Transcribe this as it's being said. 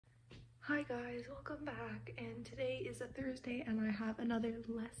Hi guys, welcome back, and today is a Thursday and I have another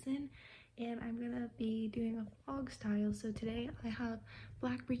lesson and I'm gonna be doing a vlog style. So today I have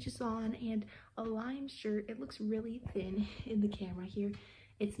black breeches on and a lime shirt. It looks really thin in the camera here.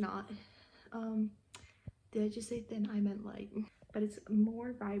 It's not. Did I just say thin? I meant light. But it's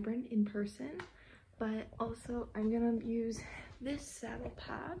more vibrant in person. But also I'm gonna use this saddle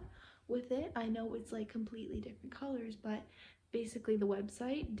pad with it. I know it's like completely different colors, but basically the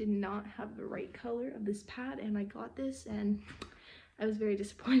website did not have the right color of this pad, and I got this and I was very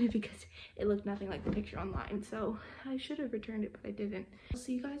disappointed because it looked nothing like the picture online. So I should have returned it, but I didn't. I'll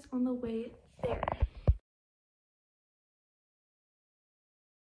see you guys on the way there.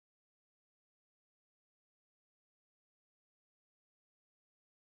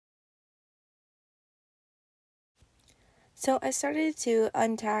 So I started to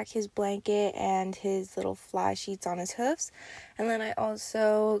untack his blanket and his little fly sheets on his hoofs, and then I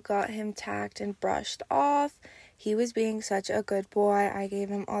also got him tacked and brushed off. He was being such a good boy. I gave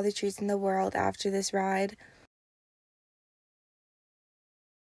him all the treats in the world after this ride.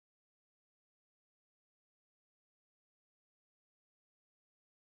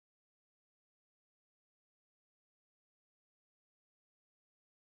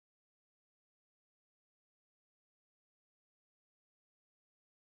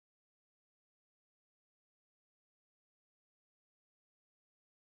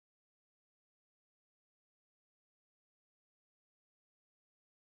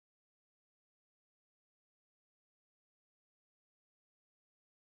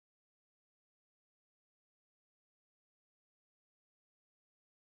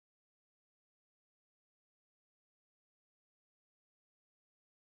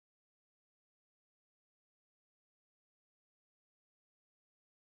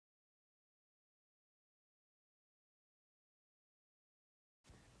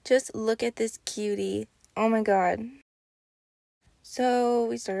 Just look at this cutie. Oh my god. So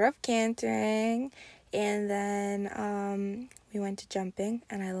we started off cantering, and then we went to jumping,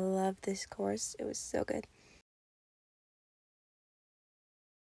 and I love this course. It was so good.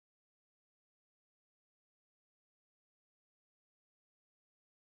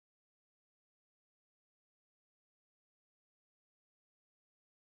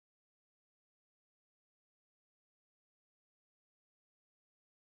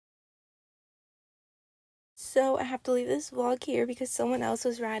 So I have to leave this vlog here because someone else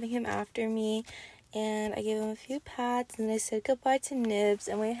was riding him after me, and I gave him a few pats and I said goodbye to Nibs,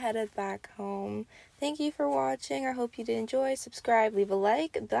 and we headed back home. Thank you for watching. I hope you did enjoy. Subscribe, leave a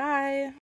like. Bye.